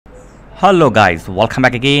Hello guys, welcome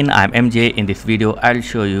back again. I'm MJ. In this video I'll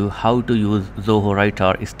show you how to use Zoho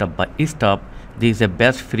Writer step by step. This is the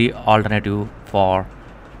best free alternative for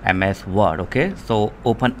MS Word. Okay, so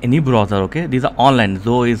open any browser. Okay, these are online.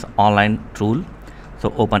 Zoho is online tool.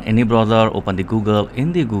 So open any browser, open the Google.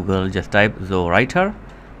 In the Google just type Zoho Writer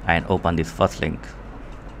and open this first link,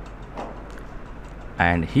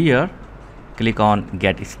 and here click on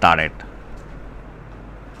get started.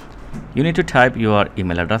 You need to type your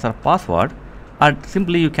email address or password, or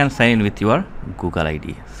simply you can sign in with your Google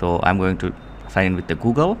ID. So I'm going to sign in with the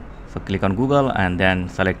Google. So click on Google and then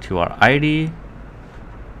select your ID,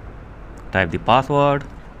 type the password,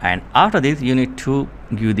 and after this you need to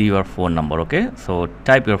give your phone number. Okay, so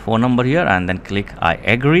type your phone number here and then click I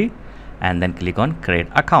agree and then click on create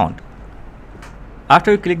account.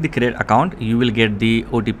 After you click the create account, you will get the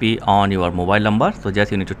OTP on your mobile number. So just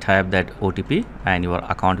you need to type that OTP and your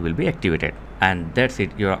account will be activated. And that's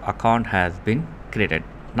it, your account has been created.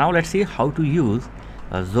 Now let's see how to use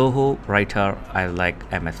Zoho Writer as like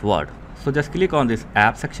MS Word. So just click on this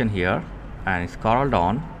app section here and scroll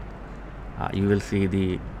down. You will see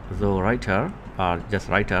the Zoho Writer or just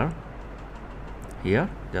Writer here.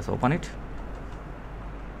 Just open it.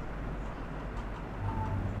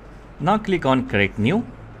 Now click on create new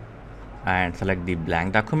and select the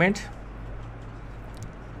blank document.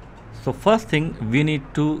 So first thing we need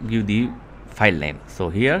to give the file name. So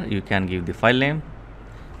here you can give the file name,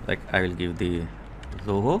 like I will give the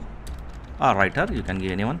Zoho or Writer, you can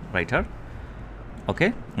give anyone, Writer.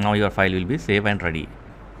 Okay, now your file will be saved and ready.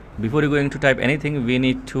 Before you going to type anything, we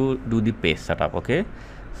need to do the page setup. Okay,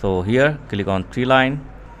 so here click on 3 line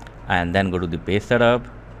and then go to the page setup,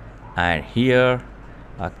 and here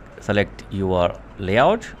select your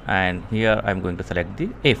layout, and here I'm going to select the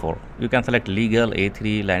A4. You can select legal,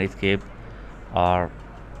 A3, landscape or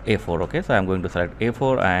A4. Okay, so I'm going to select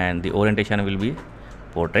A4 and the orientation will be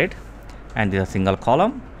portrait, and this is a single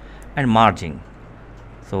column. And margin,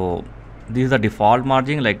 so this is the default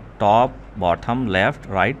margin, like top, bottom, left,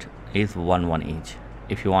 right is 1 each.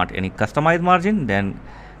 If you want any customized margin, then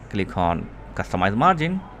click on customize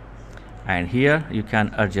margin, and here you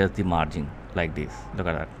can adjust the margin like this. Look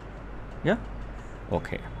at that. Yeah,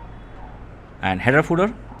 okay. And header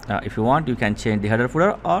footer, if you want you can change the header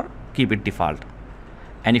footer or keep it default.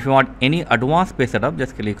 And if you want any advanced page setup,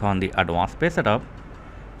 just click on the advanced page setup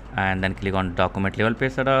and then click on document level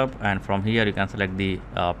page setup, and from here you can select the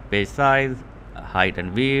page size, height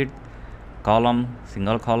and width, column,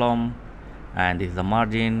 single column, and this is the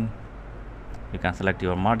margin. You can select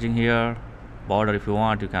your margin here. Border, if you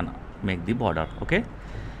want you can make the border. Okay,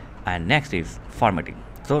 and next is formatting.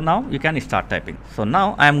 So now you can start typing. So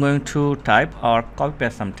now I am going to type or copy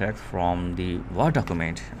paste some text from the Word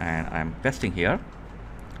document, and I am pasting here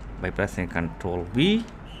by pressing Ctrl V.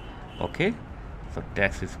 Okay, so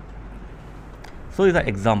text is, so is the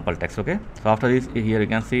example text. Okay, so after this here you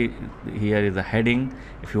can see here is the heading.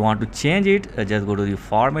 If you want to change it, just go to the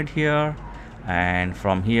format here, and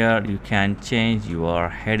from here you can change your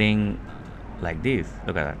heading like this.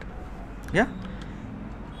 Look at that. Yeah,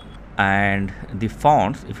 and the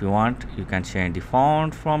fonts, if you want you can change the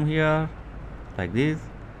font from here like this,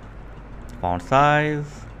 font size,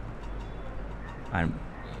 and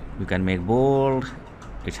you can make bold,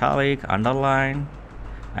 italic, underline,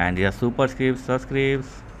 and these are superscripts, subscripts.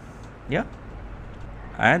 Yeah,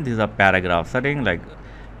 and these are paragraph setting, like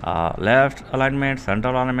left alignment, center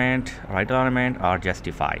alignment, right alignment, or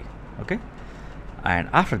justify. Okay, and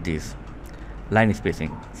after this line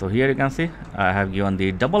spacing, so here you can see I have given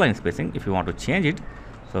the double line spacing. If you want to change it,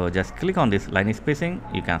 so just click on this line spacing.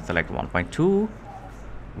 You can select 1.2,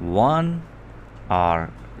 1, or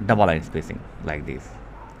double line spacing like this.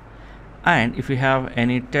 And if you have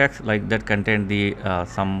any text like that contain the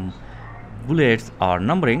some bullets or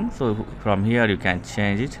numbering, so from here you can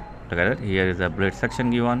change it. Look at it, here is a bullet section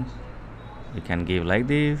given. You can give like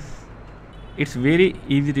this. It's very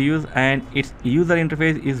easy to use and its user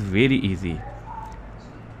interface is very easy.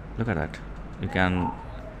 Look at that. You can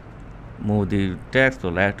move the text to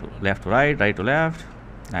left to right, right to left,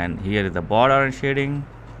 and here is the border and shading.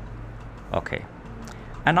 Okay,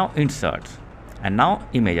 and now insert, and now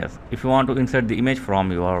images. If you want to insert the image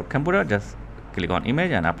from your computer, just click on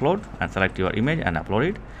image and upload, and select your image and upload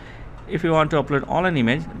it. If you want to upload online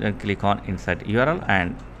image, then click on insert URL,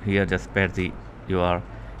 and here just paste your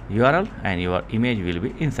URL and your image will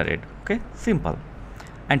be inserted. Okay, simple.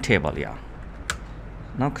 And table, yeah.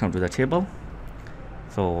 Now come to the table.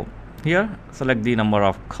 So here select the number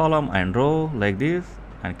of column and row like this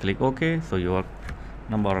and click OK. So your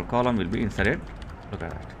number of column will be inserted. Look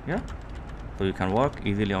at that. Yeah, so you can work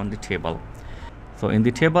easily on the table. So in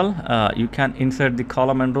the table, you can insert the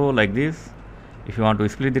column and row like this. If you want to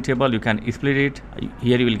split the table, you can split it.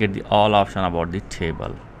 Here you will get the all option about the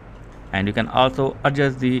table, and you can also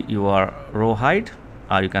adjust the your row height,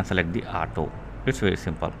 or you can select the auto. It's very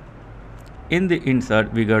simple. In the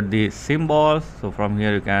insert, we got the symbols. So from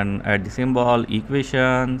here you can add the symbol,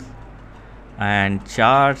 equations, and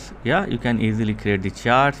charts. Yeah, you can easily create the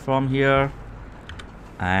charts from here.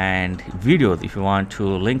 And videos, if you want to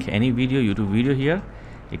link any video, YouTube video here,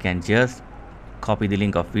 you can just copy the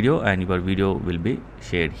link of video and your video will be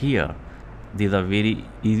shared here. These are very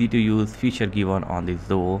easy to use feature given on the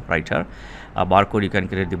Zoho Writer. A barcode, you can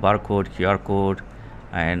create the barcode, QR code,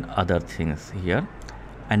 and other things here.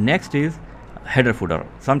 And next is header footer.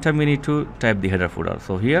 Sometimes we need to type the header footer.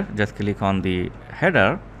 So here just click on the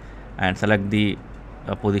header and select the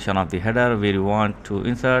position of the header where you want to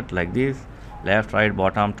insert, like this, left, right,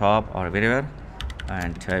 bottom, top, or wherever,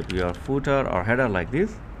 and type your footer or header like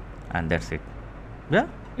this, and that's it. Yeah,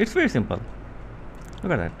 it's very simple.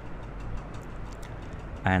 Look at that.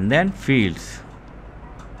 And then fields.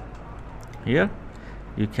 Here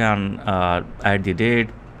you can add the date,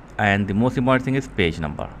 and the most important thing is page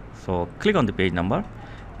number. So click on the page number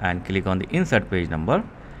and click on the insert page number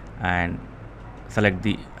and select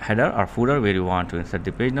the header or footer where you want to insert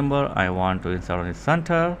the page number. I want to insert on the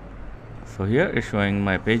center. So here it's showing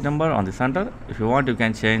my page number on the center. If you want, you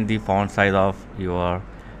can change the font size of your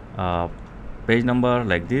page number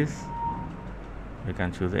like this. You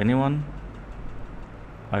can choose anyone.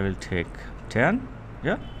 I will take 10.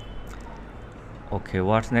 Yeah. Okay,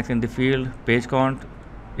 what's next in the field? Page count.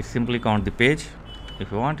 It simply count the page.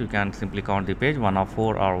 If you want, you can simply count the page, 1 of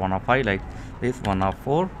 4 or 1 of 5, like this, 1 of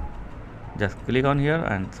 4. Just click on here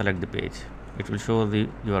and select the page. It will show the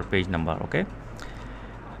your page number. Okay.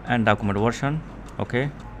 And document version. Okay.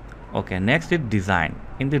 Next is design.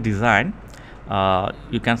 In the design,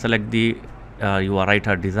 you can select the your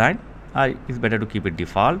writer design. It's better to keep it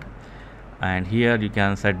default. And here you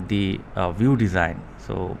can set the view design.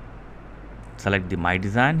 So select the my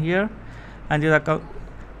design here, and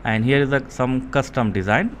here is some custom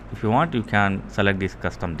design. If you want, you can select this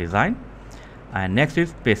custom design. And next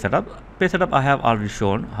is page setup. Page setup I have already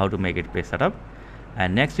shown how to make it page setup.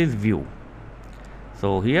 And next is view.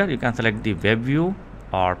 So here you can select the web view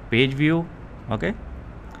or page view. Okay.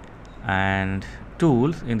 And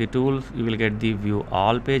tools. In the tools you will get the view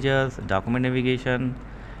all pages, document navigation,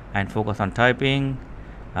 and focus on typing,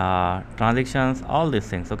 transactions, all these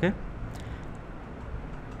things. Okay.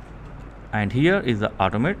 And here is the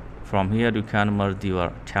automate. From here you can merge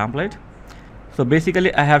your template. So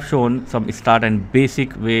basically I have shown some start and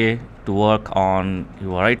basic way to work on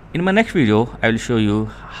your write. In my next video I will show you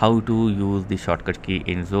how to use the shortcut key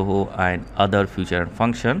in Zoho and other feature and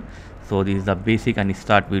function. So this is the basic and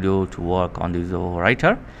start video to work on the Zoho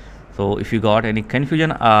Writer. So if you got any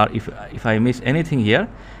confusion or if I miss anything here,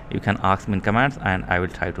 you can ask me in comments and I will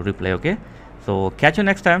try to reply. Okay, so catch you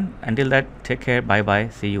next time. Until that, take care, bye bye,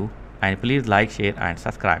 see you, and please like, share and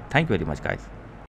subscribe. Thank you very much, guys.